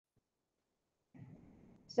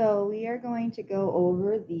So we are going to go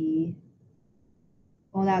over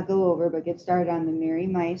well, not go over, but get started on the Merry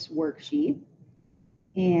Mice worksheet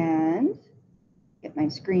and get my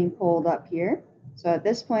screen pulled up here. So at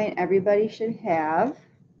this point, everybody should have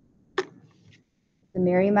the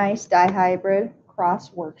Merry Mice dihybrid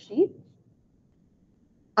cross worksheet.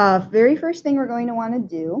 Very first thing we're going to want to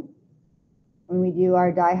do when we do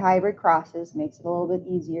our dihybrid crosses, makes it a little bit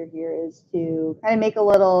easier here, is to kind of make a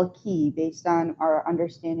little key based on our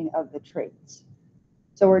understanding of the traits.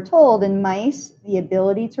 So we're told in mice, the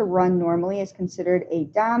ability to run normally is considered a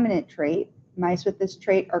dominant trait. Mice with this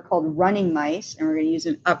trait are called running mice, and we're going to use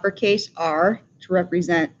an uppercase R to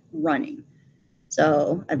represent running.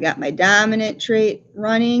 So I've got my dominant trait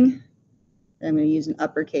running, that I'm going to use an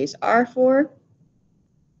uppercase R for.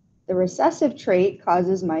 The recessive trait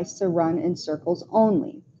causes mice to run in circles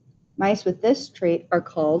only. Mice with this trait are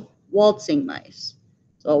called waltzing mice.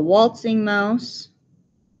 So a waltzing mouse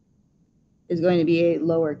is going to be a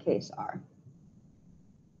lowercase r.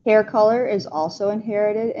 Hair color is also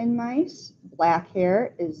inherited in mice. Black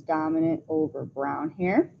hair is dominant over brown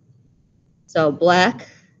hair. So black,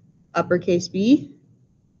 uppercase B,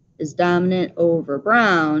 is dominant over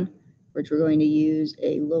brown, which we're going to use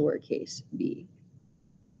a lowercase b.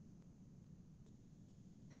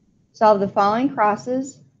 Solve the following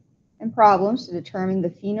crosses and problems to determine the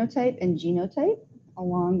phenotype and genotype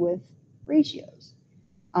along with ratios.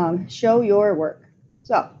 Show your work.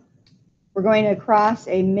 So we're going to cross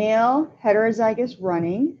a male heterozygous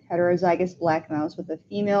running heterozygous black mouse with a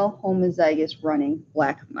female homozygous running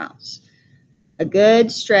black mouse. A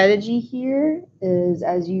good strategy here is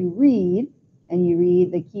as you read, and you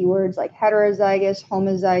read the keywords like heterozygous,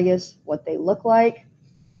 homozygous, what they look like,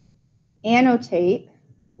 annotate,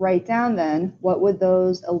 write down then what would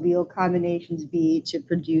those allele combinations be to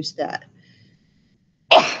produce that.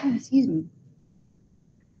 Excuse me.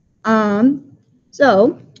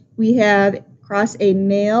 So we have cross a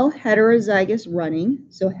male heterozygous running.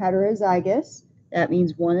 So heterozygous, that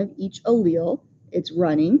means one of each allele. It's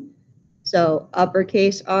running. So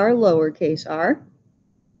uppercase R, lowercase r,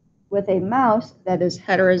 with a mouse that is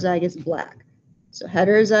heterozygous black. So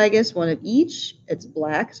heterozygous, one of each. It's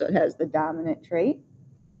black, so it has the dominant trait.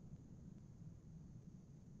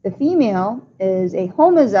 The female is a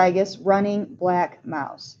homozygous running black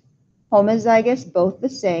mouse. Homozygous, both the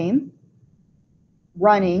same.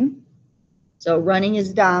 Running, so running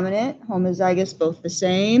is dominant. Homozygous, both the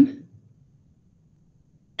same.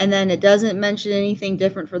 And then it doesn't mention anything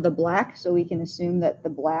different for the black, so we can assume that the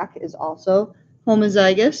black is also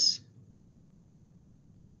homozygous.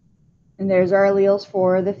 And there's our alleles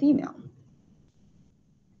for the female.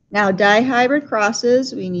 Now, dihybrid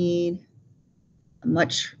crosses, we need a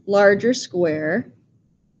much larger square.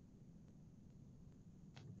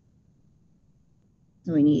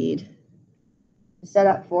 So we need to set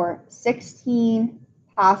up for 16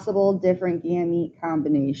 possible different gamete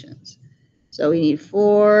combinations. So we need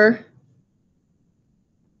 4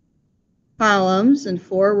 columns and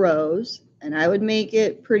 4 rows, and I would make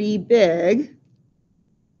it pretty big.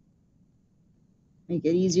 Make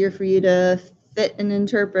it easier for you to fit and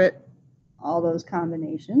interpret all those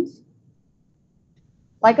combinations.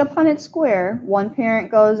 Like a Punnett square, one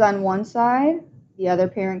parent goes on one side, the other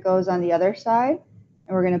parent goes on the other side,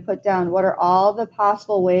 and we're going to put down what are all the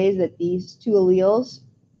possible ways that these two alleles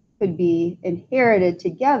could be inherited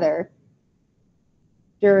together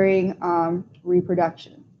during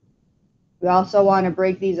reproduction. We also want to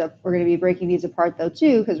break these up. We're going to be breaking these apart though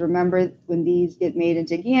too, because remember when these get made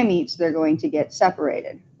into gametes, they're going to get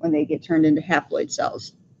separated when they get turned into haploid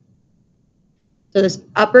cells. So this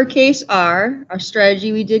uppercase R, our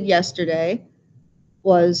strategy we did yesterday,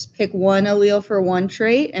 was pick one allele for one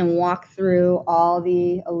trait and walk through all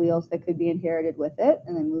the alleles that could be inherited with it,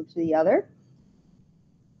 and then move to the other.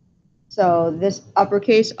 So this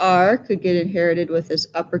uppercase R could get inherited with this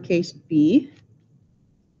uppercase B.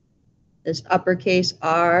 This uppercase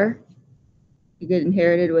R could get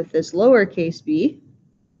inherited with this lowercase b.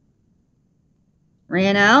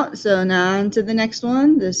 Ran out, so now on to the next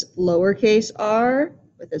one. This lowercase r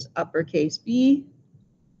with this uppercase b,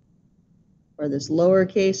 or this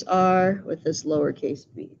lowercase r with this lowercase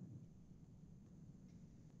b.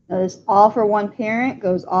 Now this all for one parent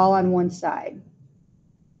goes all on one side.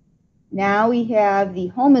 Now we have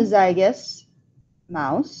the homozygous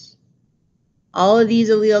mouse. All of these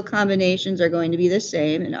allele combinations are going to be the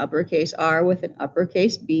same, an uppercase R with an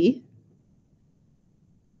uppercase B.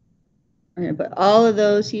 I'm going to put all of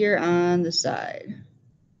those here on the side.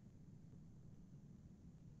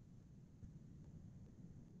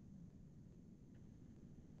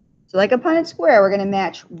 So like a Punnett square, we're going to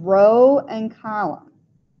match row and column.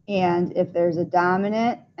 And if there's a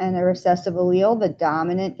dominant and a recessive allele, the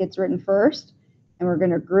dominant gets written first. And we're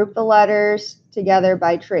going to group the letters together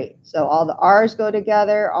by trait. So all the R's go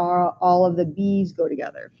together, all of the B's go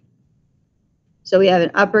together. So we have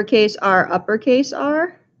an uppercase R,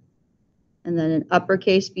 and then an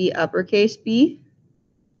uppercase B, uppercase B,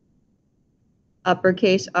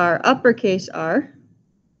 uppercase R, uppercase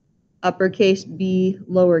B,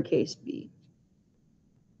 lowercase b,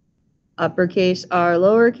 uppercase R,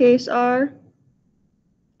 lowercase r,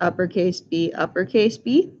 uppercase B, uppercase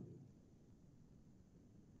b,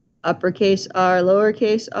 uppercase R,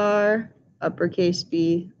 lowercase r, uppercase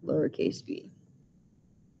B, lowercase b.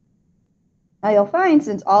 Now you'll find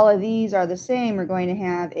since all of these are the same, we're going to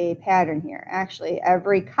have a pattern here. Actually,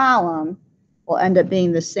 every column will end up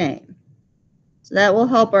being the same. So that will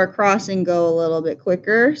help our crossing go a little bit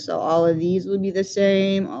quicker. So all of these will be the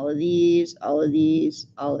same, all of these, all of these,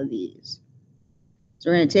 all of these. So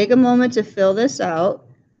we're going to take a moment to fill this out.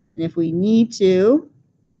 And if we need to,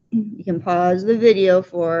 you can pause the video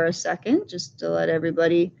for a second just to let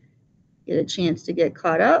everybody get a chance to get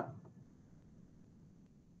caught up.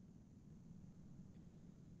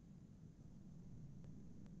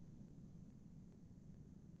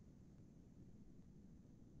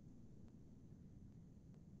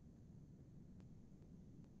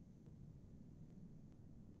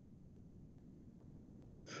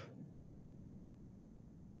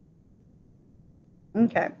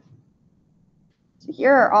 Okay. So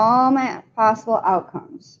here are all my possible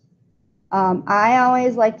outcomes. I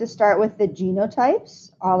always like to start with the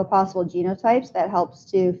genotypes, all the possible genotypes. That helps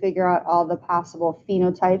to figure out all the possible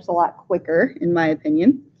phenotypes a lot quicker, in my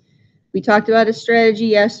opinion. We talked about a strategy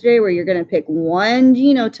yesterday where you're going to pick one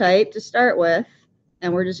genotype to start with,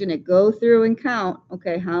 and we're just going to go through and count,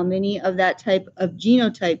 okay, how many of that type of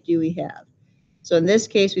genotype do we have? So in this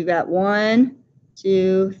case, we've got 1,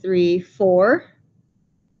 2, 3, 4.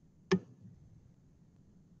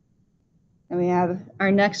 And we have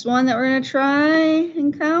our next one that we're going to try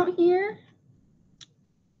and count here.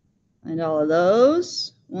 And all of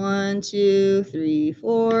those. 1, 2, 3,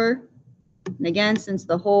 4. And again, since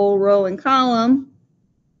the whole row and column,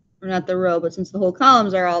 or not the row, but since the whole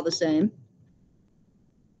columns are all the same,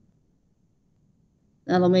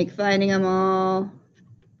 that'll make finding them all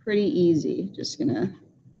pretty easy. Just going to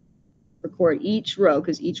record each row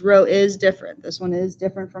because each row is different. This one is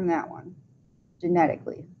different from that one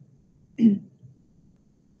genetically.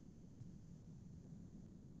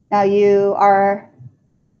 Now you are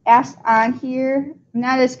asked on here, I'm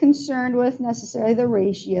not as concerned with necessarily the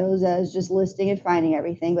ratios as just listing and finding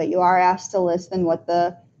everything, but you are asked to list then what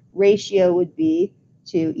the ratio would be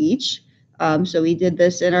to each. So we did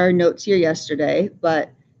this in our notes here yesterday,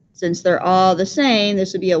 but since they're all the same,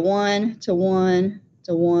 this would be a 1 to 1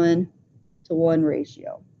 to 1 to 1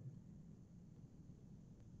 ratio.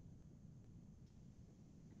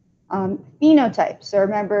 Phenotype. So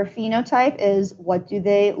remember, phenotype is what do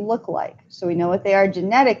they look like? So we know what they are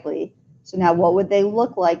genetically. So now what would they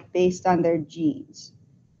look like based on their genes?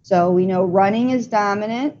 So we know running is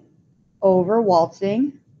dominant over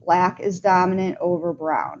waltzing. Black is dominant over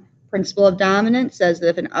brown. Principle of dominance says that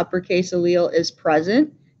if an uppercase allele is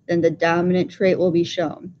present, then the dominant trait will be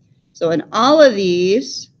shown. So in all of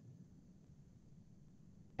these,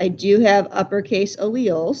 I do have uppercase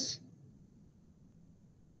alleles.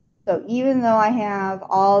 So even though I have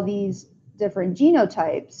all these different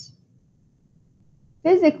genotypes,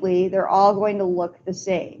 physically they're all going to look the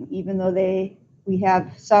same, even though we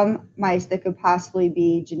have some mice that could possibly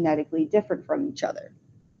be genetically different from each other.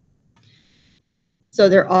 So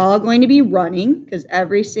they're all going to be running because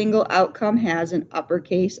every single outcome has an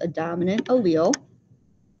uppercase, a dominant allele.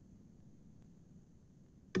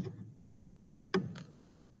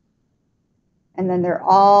 And then they're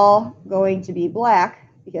all going to be black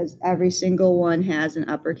because every single one has an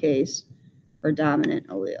uppercase or dominant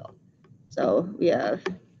allele. So we have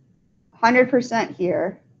 100%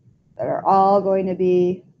 here that are all going to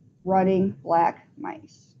be running black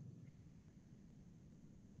mice.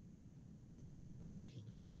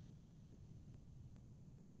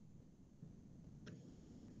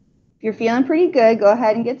 If you're feeling pretty good, go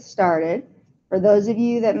ahead and get started. For those of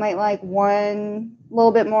you that might like one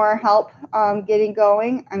little bit more help getting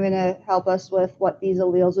going, I'm going to help us with what these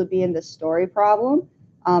alleles would be in the story problem,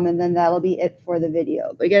 and then that'll be it for the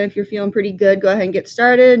video. But again, if you're feeling pretty good, go ahead and get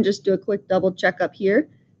started and just do a quick double check up here.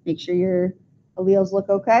 Make sure your alleles look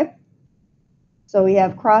okay. So we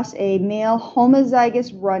have cross a male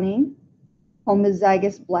homozygous running,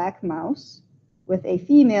 homozygous black mouse with a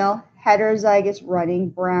female heterozygous running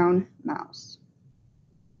brown mouse.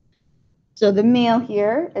 So the male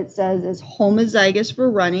here, it says, is homozygous for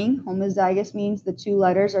running. Homozygous means the two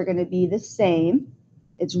letters are going to be the same.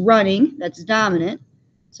 It's running, that's dominant.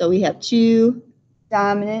 So we have two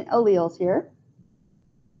dominant alleles here.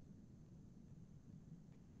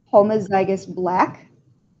 Homozygous black.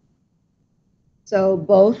 So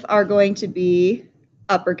both are going to be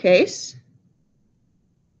uppercase.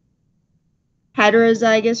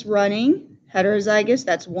 Heterozygous running. Heterozygous,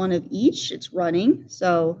 that's one of each. It's running.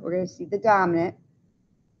 So we're going to see the dominant.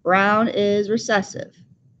 Brown is recessive.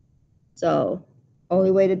 So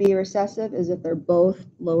only way to be recessive is if they're both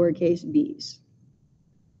lowercase b's.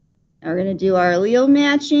 Now we're going to do our allele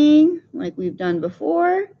matching like we've done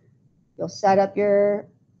before. You'll set up your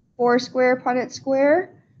 4-square Punnett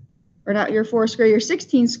square, or not your 4-square, your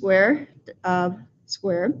 16-square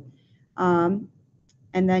square.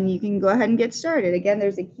 And then you can go ahead and get started. Again,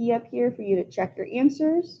 there's a key up here for you to check your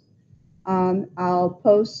answers. I'll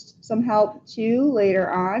post some help too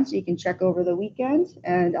later on so you can check over the weekend,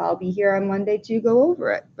 and I'll be here on Monday to go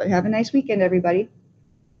over it. But have a nice weekend, everybody.